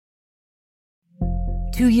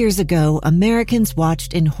2 years ago, Americans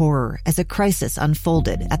watched in horror as a crisis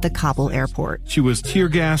unfolded at the Kabul airport. She was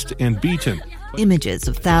tear-gassed and beaten. Images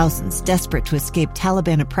of thousands desperate to escape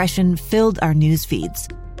Taliban oppression filled our news feeds.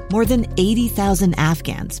 More than 80,000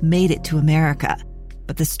 Afghans made it to America.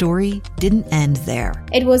 But the story didn't end there.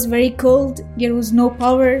 It was very cold. There was no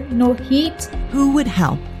power, no heat. Who would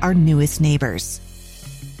help our newest neighbors?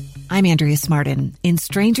 I'm Andrea Smartin. In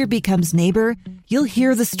Stranger Becomes Neighbor, you'll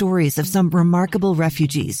hear the stories of some remarkable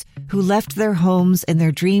refugees who left their homes and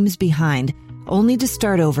their dreams behind, only to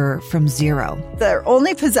start over from zero. Their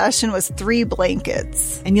only possession was 3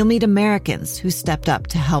 blankets. And you'll meet Americans who stepped up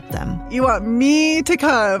to help them. You want me to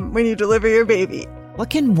come when you deliver your baby. What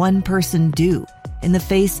can one person do in the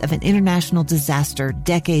face of an international disaster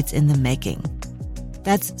decades in the making?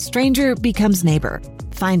 That's Stranger Becomes Neighbor.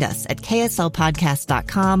 Find us at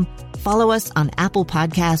kslpodcast.com. Follow us on Apple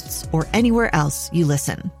Podcasts or anywhere else you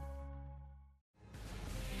listen.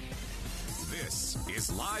 This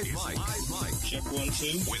is Live Mike. Check 1,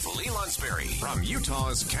 2. With Lee Lunsberry. From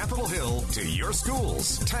Utah's Capitol Hill to your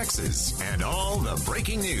schools, taxes, and all the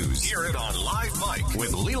breaking news. Hear it on Live Mike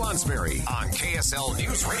with Lee Lunsberry on KSL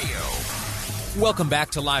News Radio. Welcome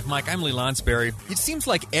back to Live Mike. I'm Lee Lonsberry. It seems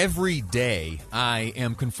like every day I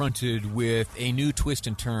am confronted with a new twist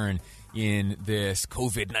and turn in this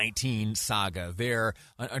COVID-19 saga. There,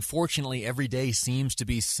 unfortunately, every day seems to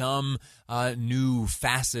be some new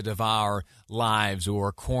facet of our lives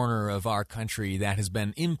or corner of our country that has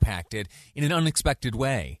been impacted in an unexpected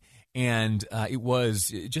way. And it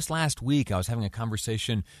was just last week I was having a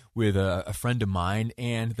conversation with a friend of mine,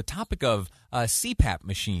 and the topic of CPAP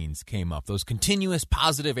machines came up, those continuous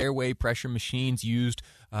positive airway pressure machines used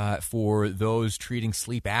for those treating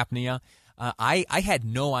sleep apnea. I had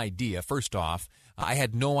no idea, first off, I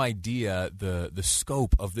had no idea the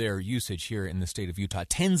scope of their usage here in the state of Utah.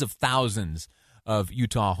 Tens of thousands of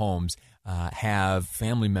Utah homes have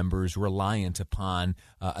family members reliant upon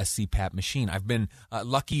a CPAP machine. I've been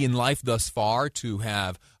lucky in life thus far to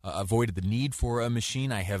have avoided the need for a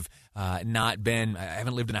machine. I have I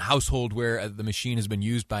haven't lived in a household where the machine has been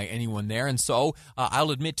used by anyone there. And so I'll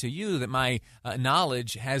admit to you that my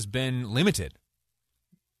knowledge has been limited,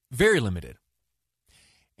 very limited.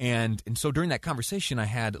 And so during that conversation I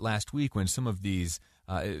had last week, when some of these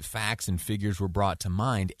facts and figures were brought to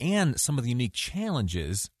mind, and some of the unique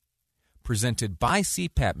challenges presented by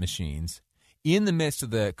CPAP machines in the midst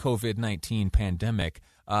of the COVID-19 pandemic,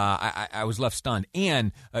 I was left stunned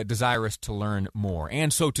and desirous to learn more.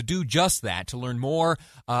 And so to do just that, to learn more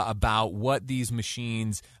about what these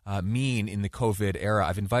machines mean in the COVID era,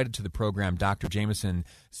 I've invited to the program Dr. Jamison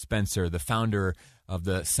Spencer, the founder of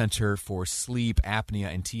the Center for Sleep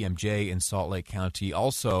Apnea and TMJ in Salt Lake County,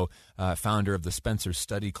 also founder of the Spencer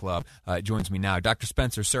Study Club, joins me now. Dr.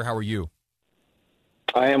 Spencer, sir, how are you?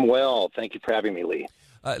 I am well. Thank you for having me, Lee.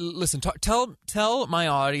 Listen, tell my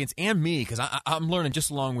audience and me, because I'm learning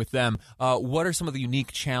just along with them, what are some of the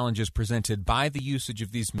unique challenges presented by the usage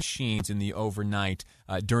of these machines in the overnight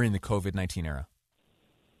during the COVID-19 era?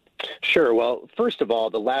 Sure. Well, first of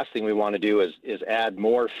all, the last thing we want to do is add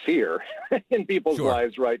more fear in people's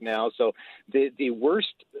lives right now. So the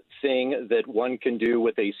worst thing that one can do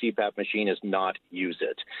with a CPAP machine is not use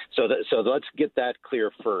it. So let's get that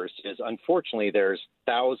clear first. Is unfortunately there's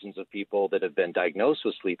thousands of people that have been diagnosed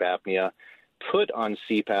with sleep apnea, put on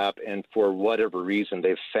CPAP, and for whatever reason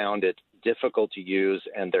they've found it difficult to use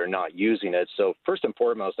and they're not using it. So first and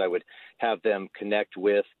foremost, I would have them connect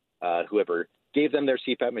with whoever gave them their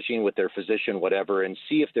CPAP machine, with their physician, whatever, and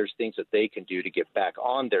see if there's things that they can do to get back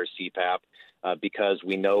on their CPAP, because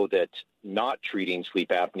we know that not treating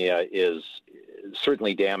sleep apnea is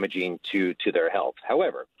certainly damaging to their health.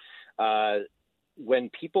 However, when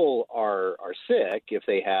people are sick, if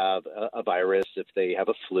they have a virus, if they have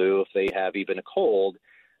a flu, if they have even a cold,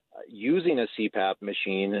 using a CPAP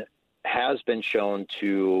machine has been shown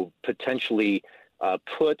to potentially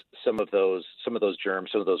put some of those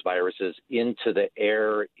germs, some of those viruses into the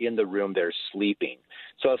air in the room they're sleeping.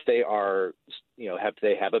 So if they are,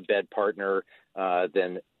 they have a bed partner,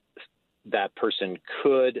 then that person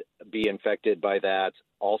could be infected by that.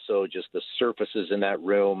 Also, just the surfaces in that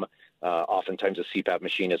room. Oftentimes a CPAP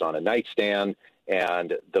machine is on a nightstand,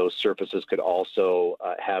 and those surfaces could also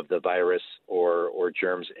have the virus or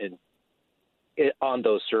germs on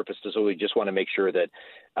those surfaces. So we just want to make sure that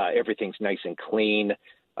everything's nice and clean.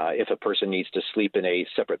 If a person needs to sleep in a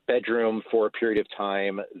separate bedroom for a period of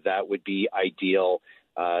time, that would be ideal.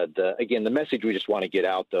 The message we just want to get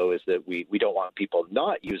out, though, is that we don't want people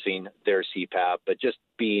not using their CPAP, but just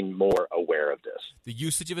being more aware of this. The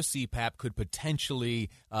usage of a CPAP could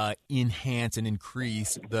potentially enhance and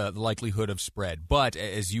increase the likelihood of spread. But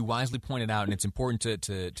as you wisely pointed out, and it's important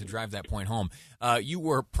to drive that point home, you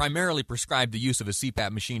were primarily prescribed the use of a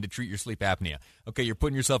CPAP machine to treat your sleep apnea. Okay, you're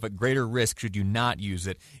putting yourself at greater risk should you not use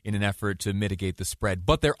it in an effort to mitigate the spread.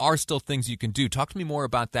 But there are still things you can do. Talk to me more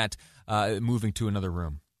about that moving to another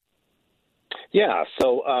room. Yeah,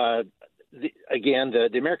 so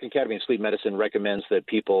the American Academy of Sleep Medicine recommends that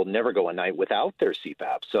people never go a night without their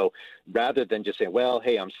CPAP. So rather than just saying, well,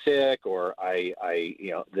 hey, I'm sick, or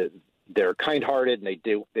they're kind-hearted and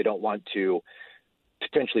they don't want to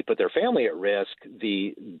potentially put their family at risk,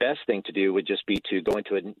 the best thing to do would just be to go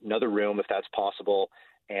into another room if that's possible.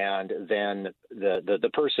 And then the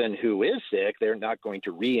person who is sick, they're not going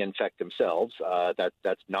to reinfect themselves.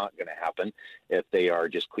 That's not going to happen if they are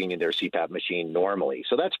just cleaning their CPAP machine normally.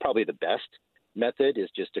 So that's probably the best method, is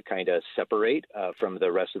just to kind of separate from the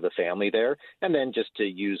rest of the family there, and then just to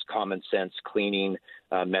use common sense cleaning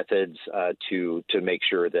methods to make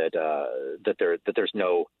sure that there's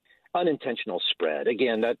no unintentional spread.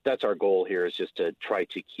 Again, that's our goal here, is just to try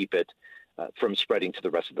to keep it from spreading to the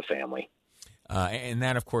rest of the family. And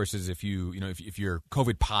that, of course, is if you're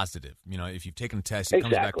COVID positive, if you've taken a test, it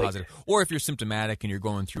comes back positive, or if you're symptomatic and you're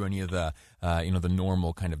going through any of the, the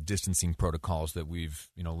normal kind of distancing protocols that we've,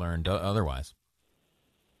 learned otherwise.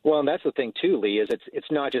 Well, and that's the thing too, Lee, is it's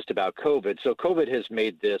not just about COVID. So COVID has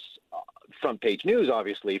made this front page news,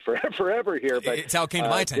 obviously, for forever here. But it's how it came to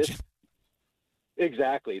my attention.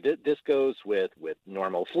 Exactly. This goes with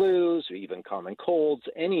normal flus, even common colds,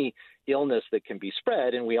 any illness that can be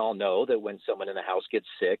spread. And we all know that when someone in the house gets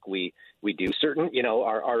sick, we do certain,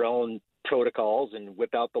 our own protocols and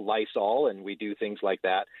whip out the Lysol, and we do things like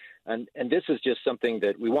that. And this is just something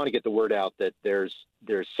that we want to get the word out, that there's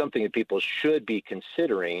something that people should be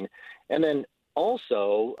considering. And then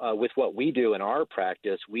also with what we do in our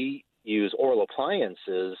practice, we use oral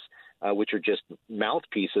appliances, which are just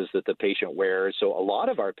mouthpieces that the patient wears. So a lot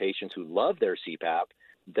of our patients who love their CPAP,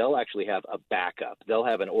 they'll actually have a backup. They'll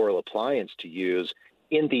have an oral appliance to use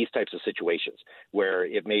in these types of situations where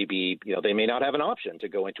it may be, they may not have an option to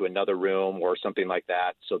go into another room or something like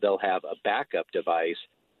that. So they'll have a backup device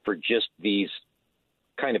for just these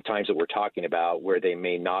kind of times that we're talking about, where they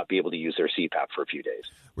may not be able to use their CPAP for a few days.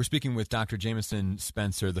 We're speaking with Dr. Jamison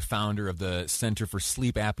Spencer, the founder of the Center for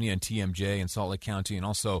Sleep Apnea and TMJ in Salt Lake County, and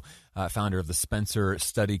also founder of the Spencer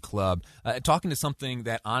Study Club, talking to something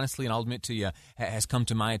that honestly, and I'll admit to you, has come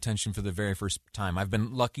to my attention for the very first time. I've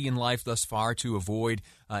been lucky in life thus far to avoid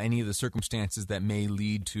any of the circumstances that may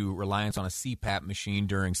lead to reliance on a CPAP machine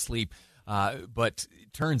during sleep. But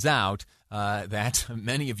it turns out that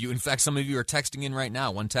many of you, in fact, some of you are texting in right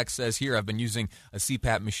now. One text says here, I've been using a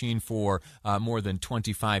CPAP machine for more than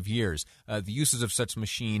 25 years. The uses of such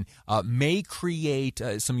machine may create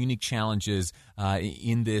some unique challenges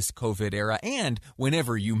in this COVID era, and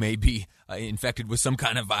whenever you may be infected with some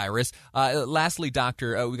kind of virus. Lastly,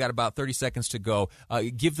 Doctor, we got about 30 seconds to go.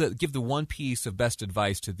 Give the one piece of best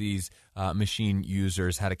advice to these machine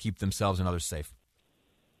users, how to keep themselves and others safe.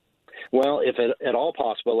 Well, if at all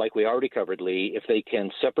possible, like we already covered, Lee, if they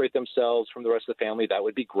can separate themselves from the rest of the family, that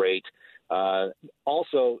would be great.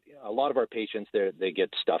 Also, a lot of our patients, they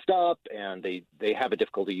get stuffed up and they have a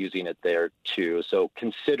difficulty using it there too. So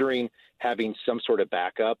considering having some sort of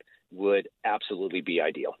backup would absolutely be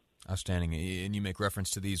ideal. Outstanding. And you make reference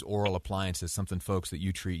to these oral appliances, something folks that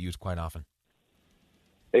you treat use quite often.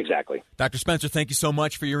 Exactly. Dr. Spencer, thank you so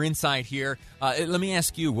much for your insight here. Let me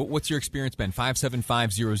ask you, what's your experience been?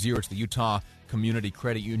 57500, it's the Utah Community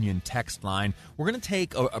Credit Union text line. We're going to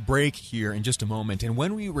take a break here in just a moment, and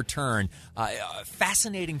when we return,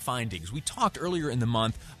 fascinating findings. We talked earlier in the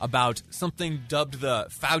month about something dubbed the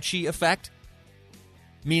Fauci effect,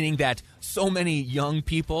 meaning that so many young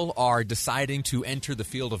people are deciding to enter the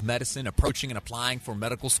field of medicine, approaching and applying for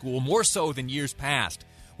medical school, more so than years past.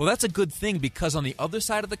 Well, that's a good thing, because on the other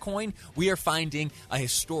side of the coin, we are finding a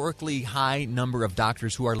historically high number of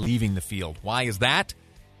doctors who are leaving the field. Why is that?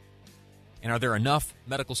 And are there enough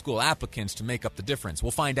medical school applicants to make up the difference?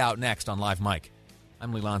 We'll find out next on Live Mike.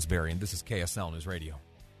 I'm Lee Lonsberry, and this is KSL News Radio.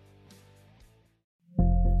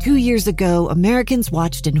 2 years ago, Americans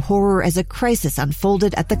watched in horror as a crisis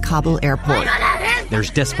unfolded at the Kabul airport. There's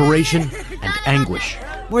desperation and anguish.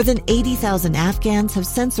 More than 80,000 Afghans have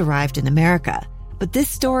since arrived in America. But this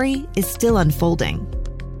story is still unfolding.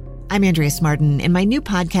 I'm Andrea Smartin. In my new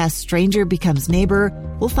podcast, Stranger Becomes Neighbor,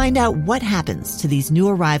 we'll find out what happens to these new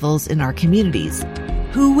arrivals in our communities.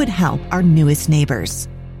 Who would help our newest neighbors?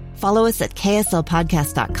 Follow us at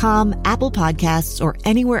kslpodcast.com, Apple Podcasts, or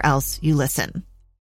anywhere else you listen.